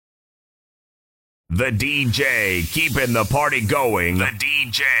The DJ keeping the party going. The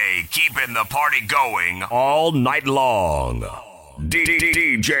DJ keeping the party going all night long.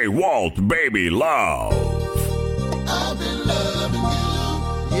 DJ Walt Baby Love. I've been loving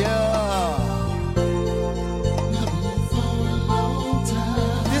you. Yeah. Loving you for a long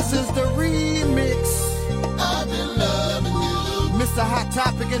time. This is the remix. I've been loving you. Mr. Hot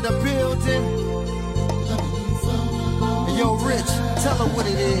Topic in the building. Loving you for a long time. Yo, Rich, tell her what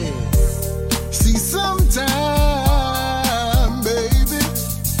it is. See, sometime, baby,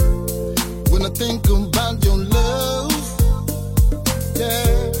 when I think about your love,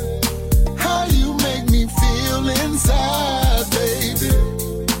 yeah, how you make me feel inside, baby,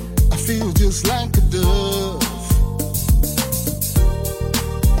 I feel just like a dove.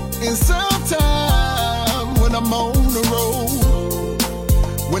 And sometime when I'm on the road,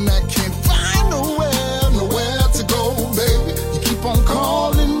 when I can't find nowhere to go, baby, you keep on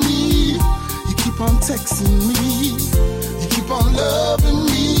calling me. Keep on texting me, you keep on loving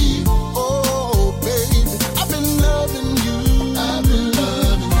me. Oh, baby, I've been loving you. I've been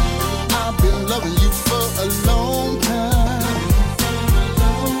loving you. I've been loving you for a long time.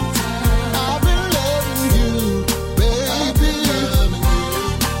 I've been loving you, baby,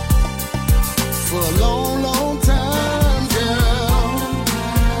 for a long, long time, girl.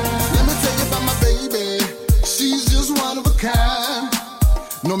 Let me tell you about my baby. She's just one of a kind.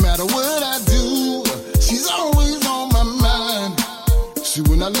 No matter what I do, she's always on my mind. See,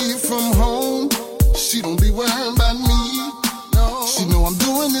 when I leave from home, she don't be worrying about me. No. She know I'm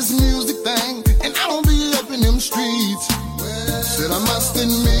doing this music thing, and I don't be up in them streets. Said I must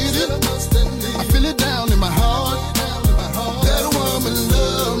admit it, I feel it down in my heart, that a woman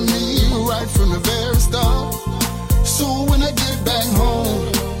loved me right from the very start. So when I get back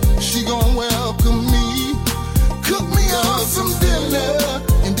home, she gon' welcome me, cook me up some dinner,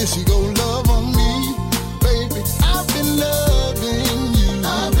 and then she go love on me, baby. I've been loving you.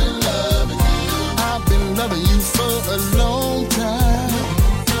 I've been loving you. I've been loving you for a long time,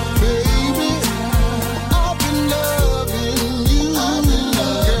 baby. I've been loving you,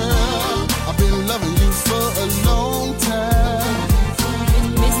 girl. I've been loving you for a long time.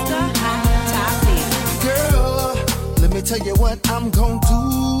 Mr. Hot Topic. Girl, let me tell you what I'm gon' do.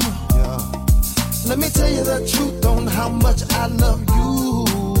 Let me tell you the truth on how much I love you.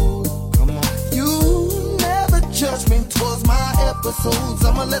 Come on. You never judge me towards my episodes.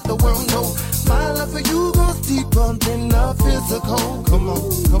 I'ma let the world know my love for you goes deeper than the physical. Come on,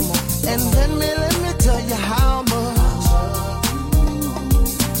 come on. And let me tell you how much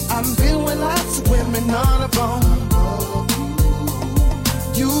I've been with lots of women on the phone.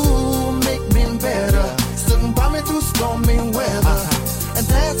 You make me better, sitting by me through stormy weather. And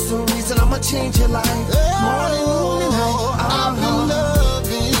that's the reason I'ma change your life. Morning, noon, and night. I've been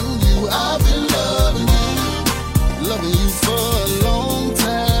loving you. I've been loving you. Loving you for a long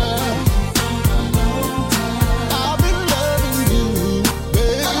time. I've been loving you,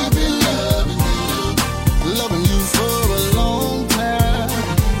 baby. Loving you for a long time,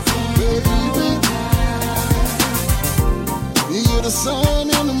 baby. You're the sun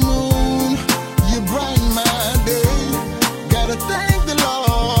and the moon. You brighten my day. Gotta thank the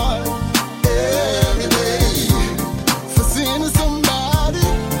Lord every day for sending somebody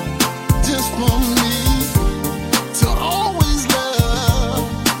just for me to always love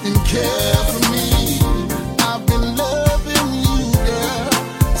and care for me. I've been loving you, girl,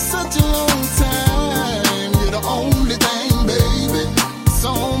 such a long time. You're the only thing, baby, it's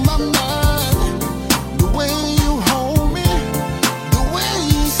on my mind. The way you hold me, the way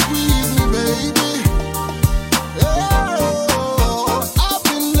you squeeze me, baby. Oh, I've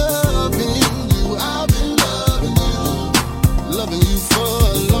been loving you. I've been loving you for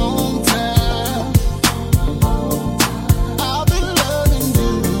a long time. I've been loving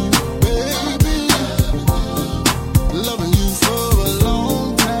you, baby, loving you for a long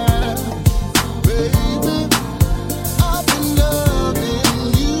time, baby. I've been loving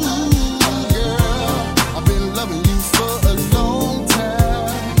you, girl. I've been loving you for a long time.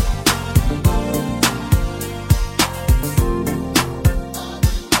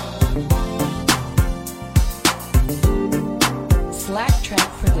 Slack Track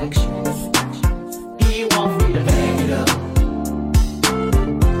Productions. You want me to back it up,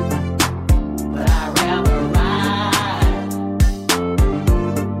 but I'd rather ride.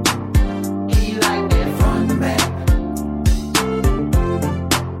 He like that front and back,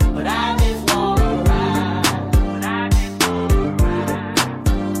 but I just wanna ride.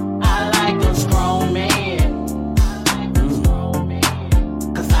 I like a strong man,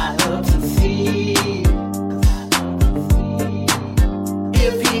 'cause I love to see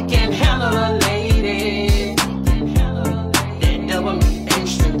if he can help.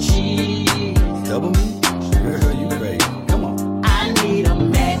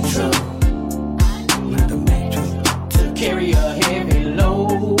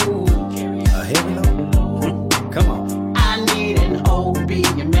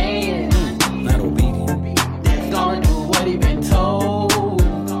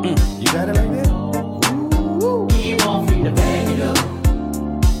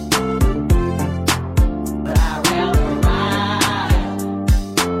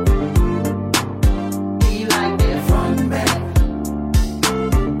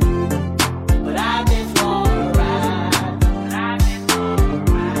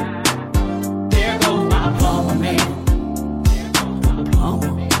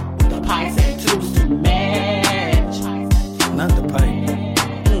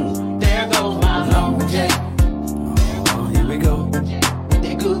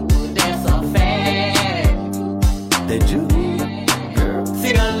 They do. Girl.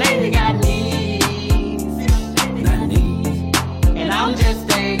 See, the lady got needs, Not needs. and I'm just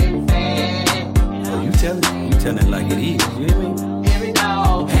staying fat. Oh, you telling it like it is. You hear me? Every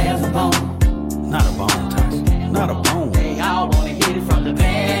dog has a bone. Not a bone, Tyson. Not a bone. They all wanna hit it from the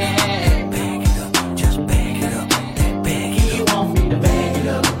back. Bag it up. Just bag it up. That bag it He up. want me to bag it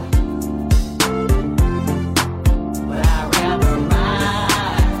up, but I'd rather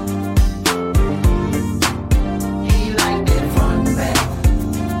ride. He like that front and back,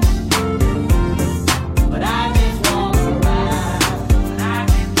 but I just wanna ride.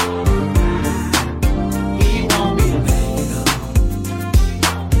 He want me to bag it up,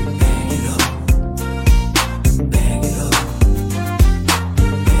 Bag it up. Bag it up.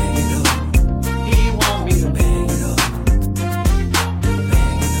 Bag it up. he want me to bag Bag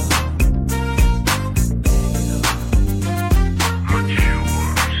it up.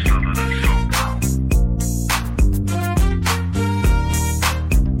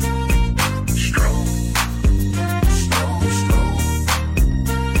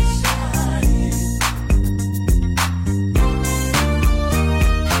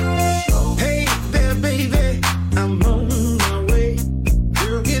 Hey there, baby, I'm on my way.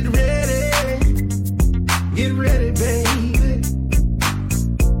 Girl, get ready, baby.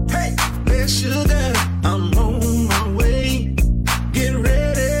 Hey there, sugar, I'm on my way. Get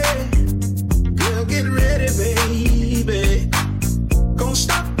ready, girl, get ready, baby. Gonna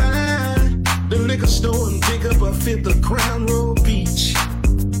stop by the liquor store and pick up a fifth of Crown Royal Peach.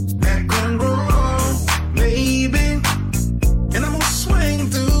 Background roll, baby. And I'm gonna swing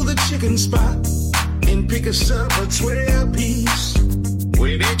through the chicken spot and pick us up a 12-piece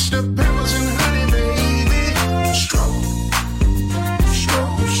with extra peppers and honey, baby. Stroke,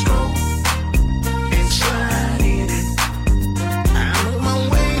 stroke, stroke, and slide in it. I'm on my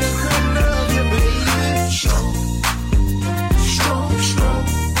way to come love you, baby. Stroke, stroke, stroke,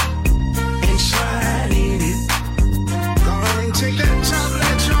 and slide in it. Go on and take that top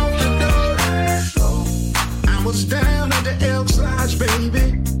latch off the door. I was down at the Elks Lodge, baby,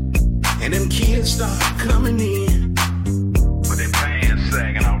 and them kids start coming in. But they pants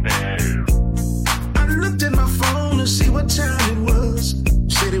sagging out there. I looked at my phone to see what time it was.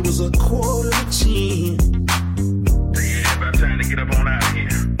 Said it was 9:45. So yeah, about time to get up on out of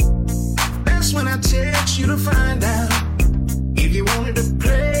here. That's when I text you to find out if you wanted to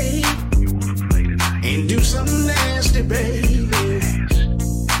play You wanna play tonight? and do something nasty, baby.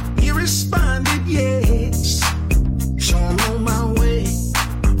 You responded yes, so I'm on my way.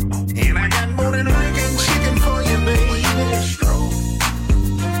 And I got more than Lincoln chicken for you, baby. Stroke,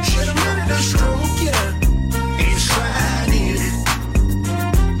 should have minute to stroke, yeah, and slide in it.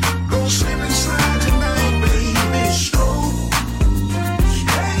 Go slip and slide tonight, baby. Stroke,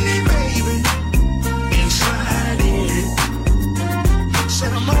 hey, baby, and slide in it.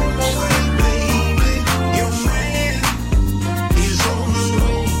 Said I'm on my way, baby. Your man is on his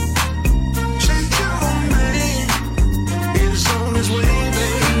way. Said your man is on his way,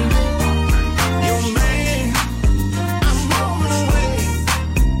 baby. Your man, I'm on my way,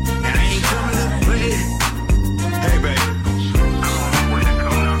 and I ain't coming to play. Hey, baby. I'm on my way to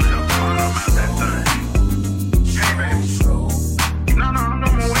come down to the bottom out that thing. Hey, baby. No, I'm on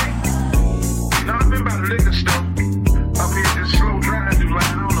my way. No, I've been by the liquor store. Up here, this slow drive-through line. I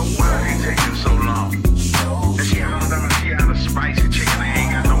don't know why they taking so long. And she out of spicy chicken. They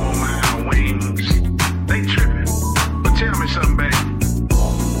ain't got no more mild wings. They tripping. But tell me something, baby.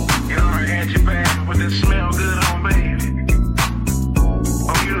 You already had your bath with this smell good on, baby.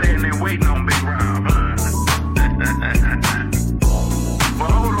 Oh, you laying there waiting on Big Rob, huh?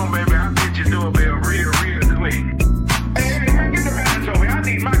 Well, hold on, baby. I'll get your doorbell real quick. Hey, man, get the man over here. I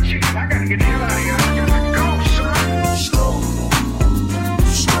need my chicken. I gotta get the hell out of here. I gotta go, son. Stroke,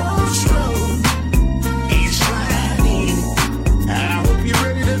 stroke, stroke, and slide in. I hope you're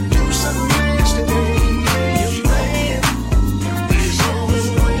ready to do something nasty, baby. Your man is on his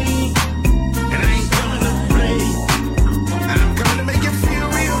way, and I ain't coming to play. I'm coming to make you feel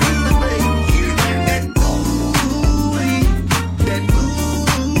real good, baby. You got that ooh-wee,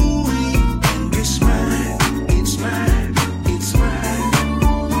 and it's mine, it's mine, it's mine.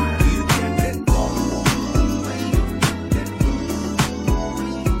 You got that ooh-wee,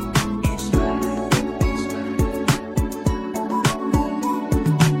 it's mine, it's mine.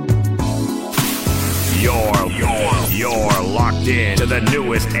 You're locked in to the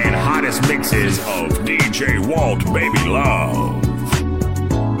newest and hottest mixes of DJ Walt Baby Love.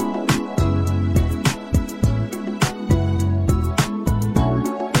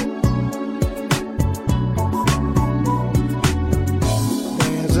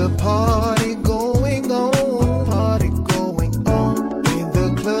 There's a party going on, party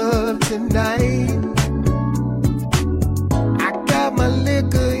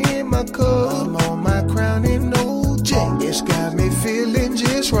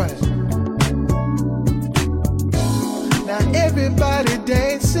this right. Now everybody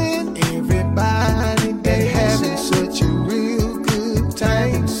dancing, everybody they having such a real good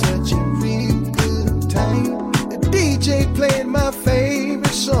time, such a real good time. The DJ playing my favorite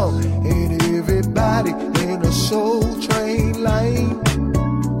song, and everybody in a soul train line.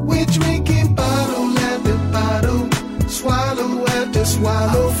 We're drinking bottle after bottle, swallow after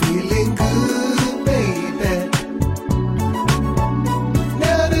swallow, feeling good, baby.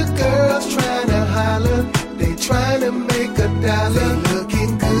 Now the girls trying to holler, they trying to make a dollar,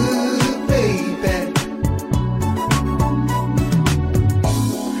 looking good, baby.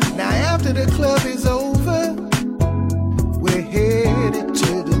 Now after the club is over, we're headed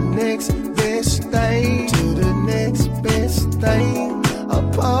to the next best thing, to the next best thing. A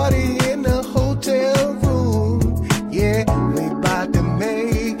party in the hotel room, yeah, we bout to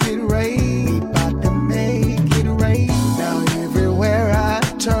make it rain, we bout to make it rain. Now everywhere I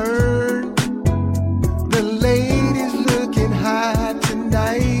turn, the ladies looking hot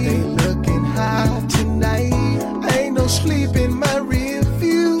tonight, they looking hot tonight. Ain't no sleep in my rear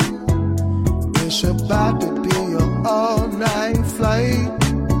view, it's about to be an all-night flight.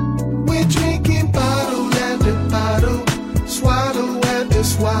 We're drinking bottle after bottle, swallow after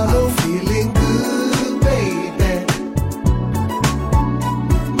swallow, feeling good, baby.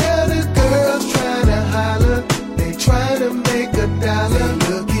 Now the girls trying to holler, they trying to make a dollar,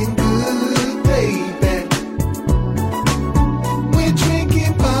 looking good, baby. We're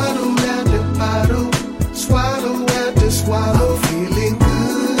drinking bottle after bottle, swallow after swallow, feeling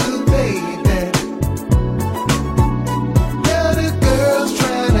good, baby. Now the girls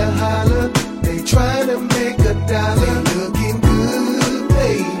trying to holler, they trying to make a dollar, looking good,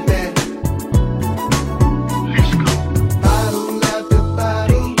 baby. Bottle after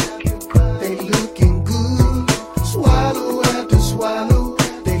bottle, they looking good. Swallow after swallow,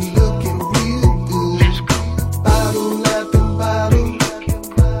 they looking real good. Bottle after bottle,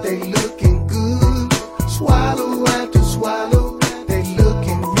 they looking good. Swallow after swallow, they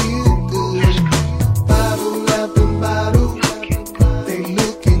looking real good. Bottle after bottle, they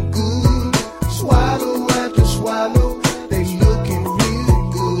looking good. Swallow after swallow, they looking real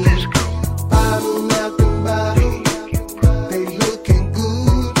good. Bottle after bottle, they looking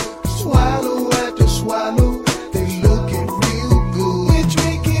good. Swallow after swallow, they looking real good. We're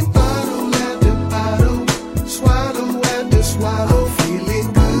drinking bottle after bottle, swallow after swallow, feeling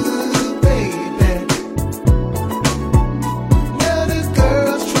good, baby. Now the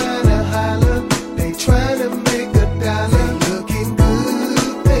girls trying to holler, they trying to make a dollar, looking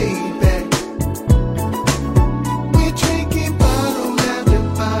good, baby. We're drinking bottle after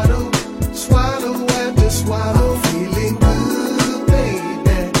bottle, swallow after swallow, feeling good,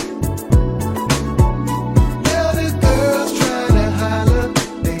 baby. Now the girls trying to holler,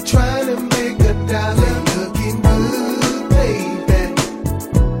 they trying to make a dollar, looking good, baby.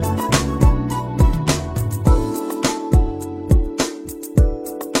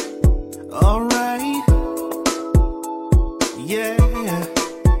 All right, yeah,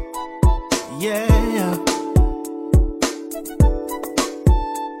 yeah.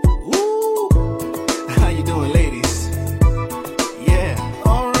 Ooh, how you doing, ladies? Yeah,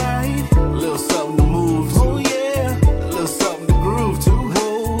 all right. A little something to move to. Oh yeah, a little something to groove to.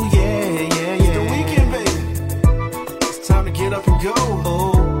 Oh yeah, yeah, yeah. It's the weekend, baby. It's time to get up and go.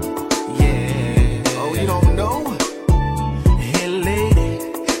 Oh yeah. Oh, you don't know? Hey, lady,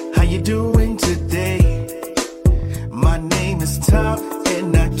 how you doing today? My name is Top,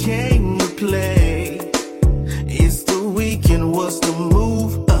 and I came to play. It's the weekend, what's the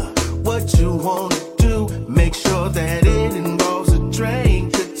move? What you wanna do? Make sure that it involves a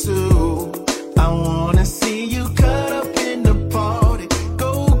drink or two. I wanna see you cut up in the party.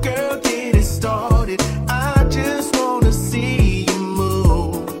 Go, girl, get it started. I just wanna see you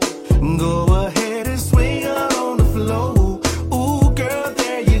move. Go ahead and swing out on the floor. Ooh, girl,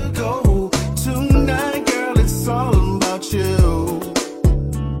 there you go. Tonight, girl, it's all about you.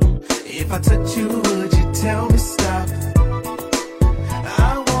 If I touch you, would you tell me stop?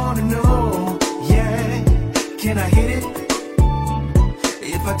 I wanna know, yeah. Can I hit it?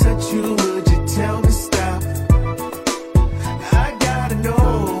 If I touch you, would you tell me stop? I gotta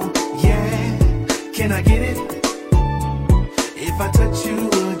know, yeah. Can I get it? If I touch you,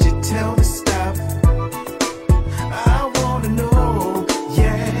 would you tell me stop? I wanna know,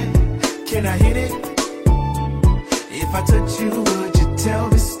 yeah. Can I hit it? If I touch you, would you tell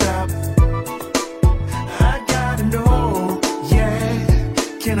me stop? I gotta know, yeah.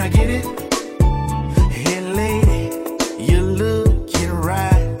 Can I get it? Hey lady, you're looking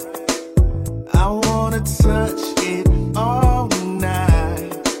right.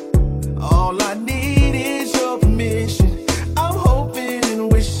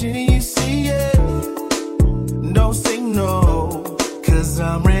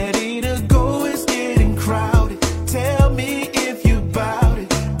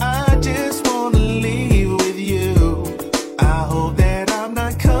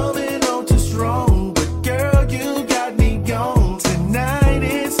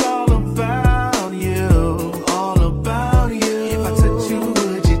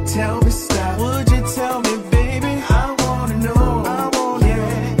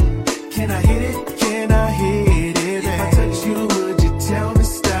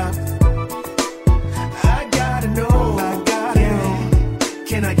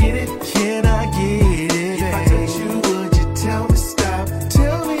 get it? Can I get it? If I touch you, would you tell me stop?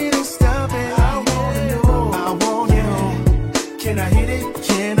 Tell me to stop it. I wanna know. I wanna know. Can I hit it?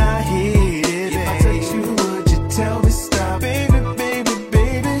 Can I hit it? If I touch you, would you tell me stop? Baby, baby,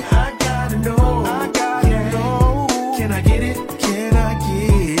 baby, I gotta know. I gotta know. Can I get it? Can I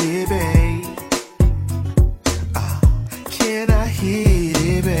get it, babe? Can I hit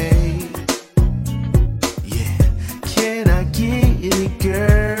it, babe? Yeah. Can I get it,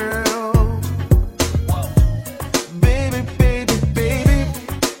 girl? Baby, baby, baby.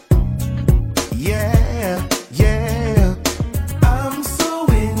 Yeah, yeah. I'm so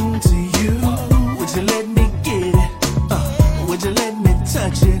into you. Would you let me get it? Would you let me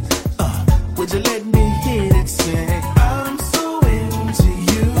touch it? Would you let me hit it? Say, I'm so into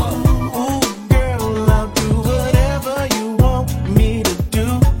you. Ooh, girl, I'll do whatever you want me to do.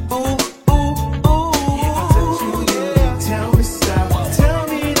 Ooh, ooh, ooh. If I touch you, yeah, tell me stop. Tell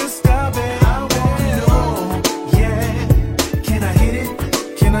me to stop it. I wanna know. Yeah. Can I hit it?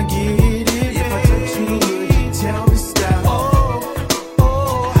 Can I get it? If I touch you, yeah, tell me stop.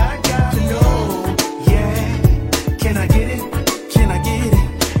 Oh, I gotta know. Yeah. Can I get it? Can I get it?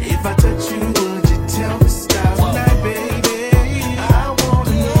 If I touch you, would you tell me stop? Tonight, baby, I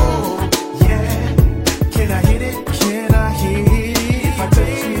wanna know. Yeah. Can I hit it? Can I hit it? If I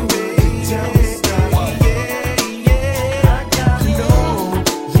touch you, baby, tell me stop. Yeah, yeah, I gotta know.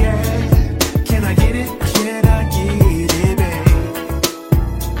 Yeah. Can I get it? Can I get it, babe?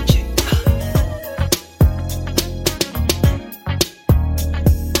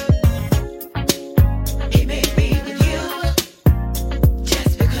 He may be with you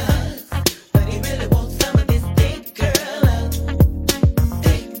just because, but he really wants some of this thick girl love.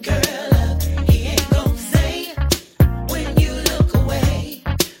 Thick girl love. He ain't gon' say when you look away,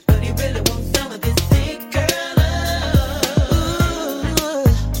 but he really wants some of this thick girl love.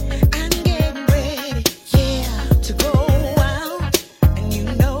 I'm getting ready, yeah, to go out, and you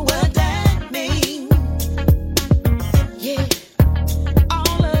know what that means. Yeah,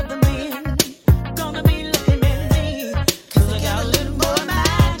 all of the men gonna be looking at me, 'cause I got a little more in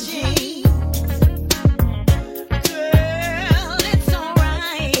my jeans. Girl, it's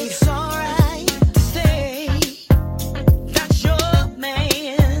alright to say that's your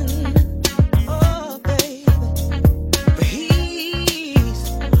man. Oh, baby, but he's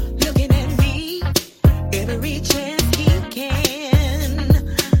looking at me every chance he can.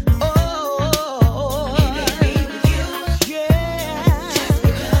 Oh, he may be with you, yeah, just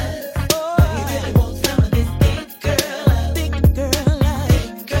because. Oh, he really wants some of this thick girl love. Thick girl love.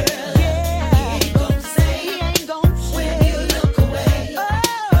 Thick girl love. Yeah, he ain't gon' say when you look away,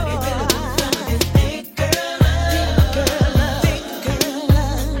 but he really wants some of this thick girl love. Thick girl love. Thick girl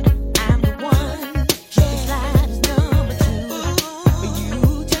love. I'm the one. His light is number 2, but you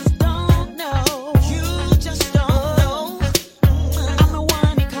just don't know. You just don't know. I'm the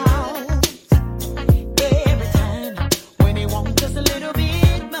one he calls every time when he wants just a little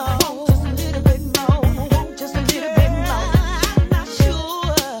bit more. Just a little bit more. Want just a little bit more. I'm not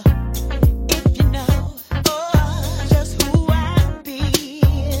sure if you know just who I be.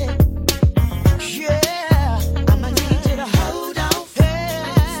 Yeah, I'ma need you to hold on.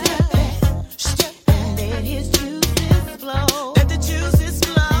 Step back, and let his juices flow. Let the juices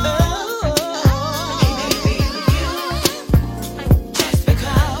flow. He may be with you just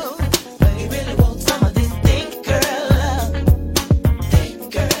because, but he really wants some of this thick girl love. Thick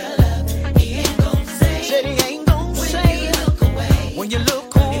girl love. He ain't gon' say. Said he ain't gon' say when you look away. When you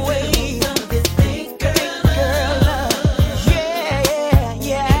look away. Some of this thick girl love. Yeah, yeah,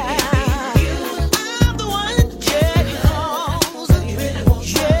 yeah. I'm the one. Yeah, he calls. He really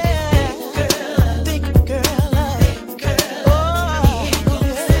wants thick girl love. Oh, he ain't gon'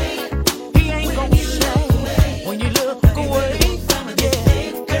 say. He ain't gon' say when you look away. Some of this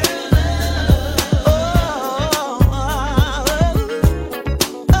thick girl love.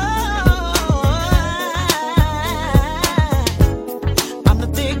 I'm the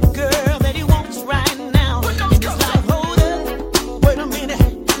thick girl that he wants right now. In his life, hold up, wait a minute,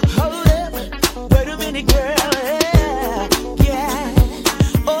 hold up, wait a minute, girl, yeah.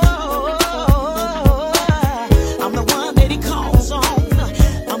 Oh, I'm the one that he calls on.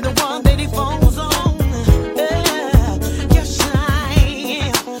 I'm the one that he phones on. Yes, I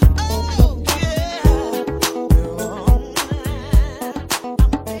am. Oh, yeah.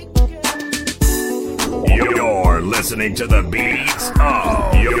 You're listening to the beats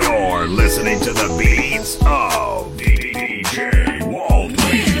of. You're listening to the beats of DJ Walt.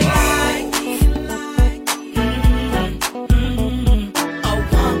 A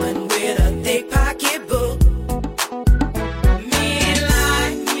woman with a thick pocketbook. Men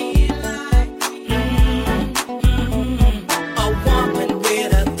like me.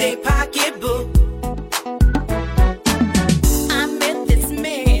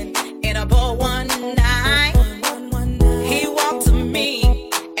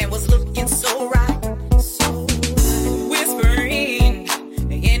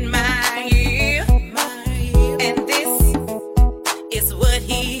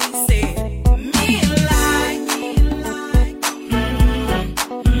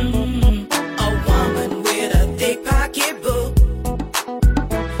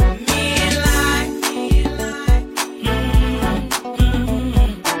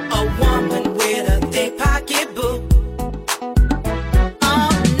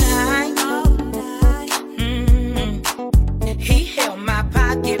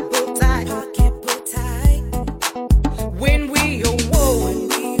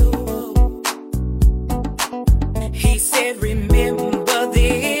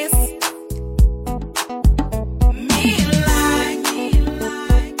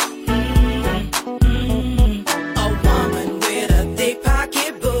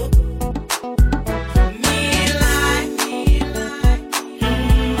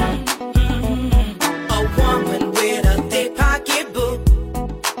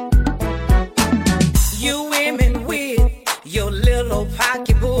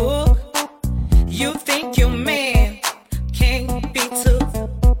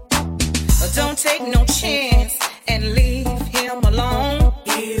 take no chance and leave him alone.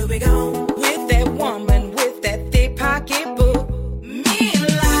 Here we go with that woman with that thick pocketbook. Me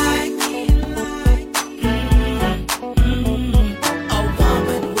like a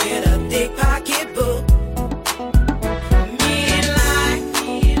woman with a thick pocketbook. Me like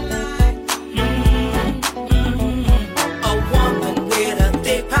a woman with a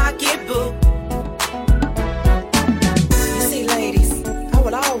thick pocketbook. You see, ladies, I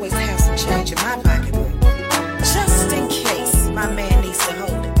would always have some change in my pocketbook, just in case my man needs to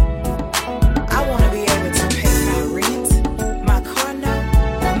hold it. I want to be able to pay my rent, my car note,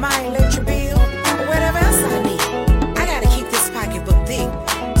 my electric bill, or whatever else I need. I gotta keep this pocketbook thick.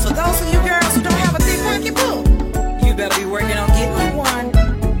 So those of you girls who don't have a thick pocketbook, you better be working on getting you one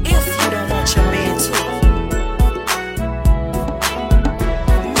if you don't want your man to.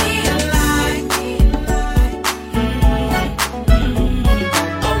 Me like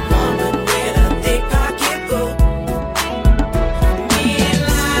a woman with a thick pocketbook. Me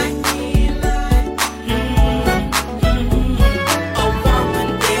like a woman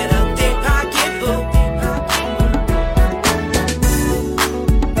with a thick pocketbook.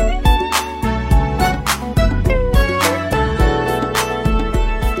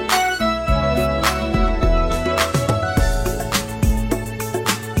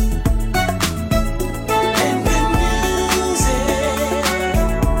 And the music,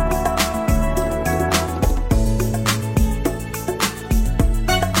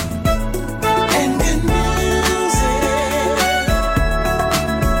 and the music.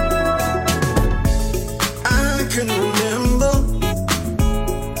 I can remember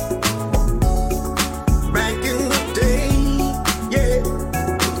back in the day, yeah,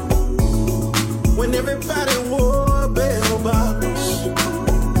 when everybody wore bell bottoms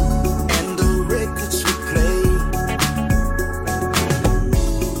and the records would play.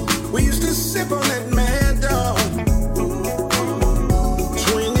 We used to sip on that Mad Dog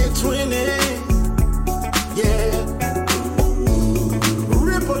 2020, yeah,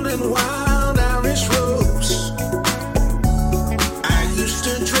 rippling wild Irish rose. I used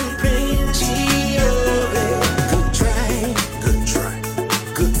to drink plenty of it. Good drink,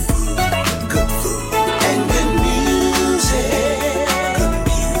 good food, and good music, good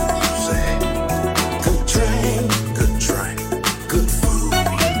drink, good food,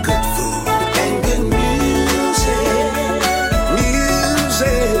 and good music.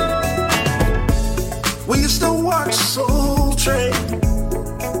 We used to watch Soul Train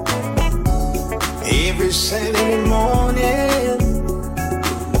every Saturday morning.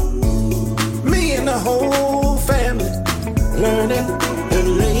 Me and the whole family learning the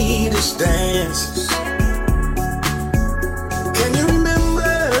latest dances. Can you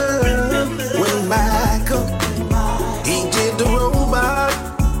remember when Michael, he did the robot?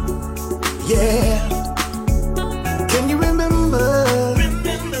 Yeah. Can you remember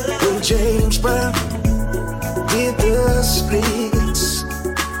when James Brown did the splits?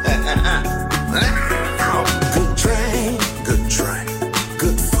 Good drink,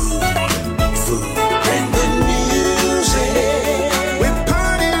 good food, and good music. We're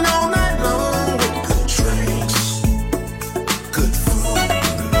partying all night long with good drinks, good food,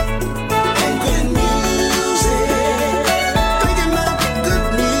 and good music. Thinking of good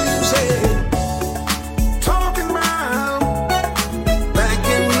music, talking about back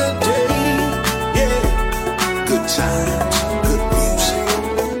in the day, yeah. Good times, good music.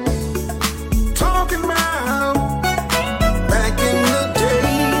 Talking about back in the day,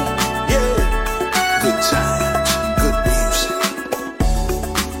 yeah. Good times, good music.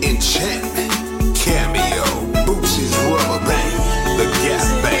 Enchantment, Cameo, Bootsy's Rubber Band, The Gap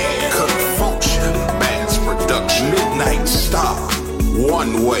Band, Cut Function, Bass Production, Midnight Star,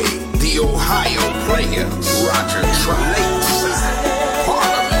 One Way, The Ohio Players, Roger Trump,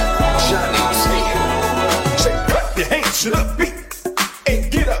 Parliament, Johnny Taylor. Say, clap your hands to the beat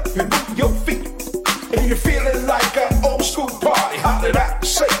and get up and move your feet. If you're feeling like an old school party, holler out and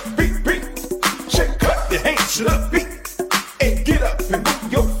say, beat, beat. Say, clap your hands to the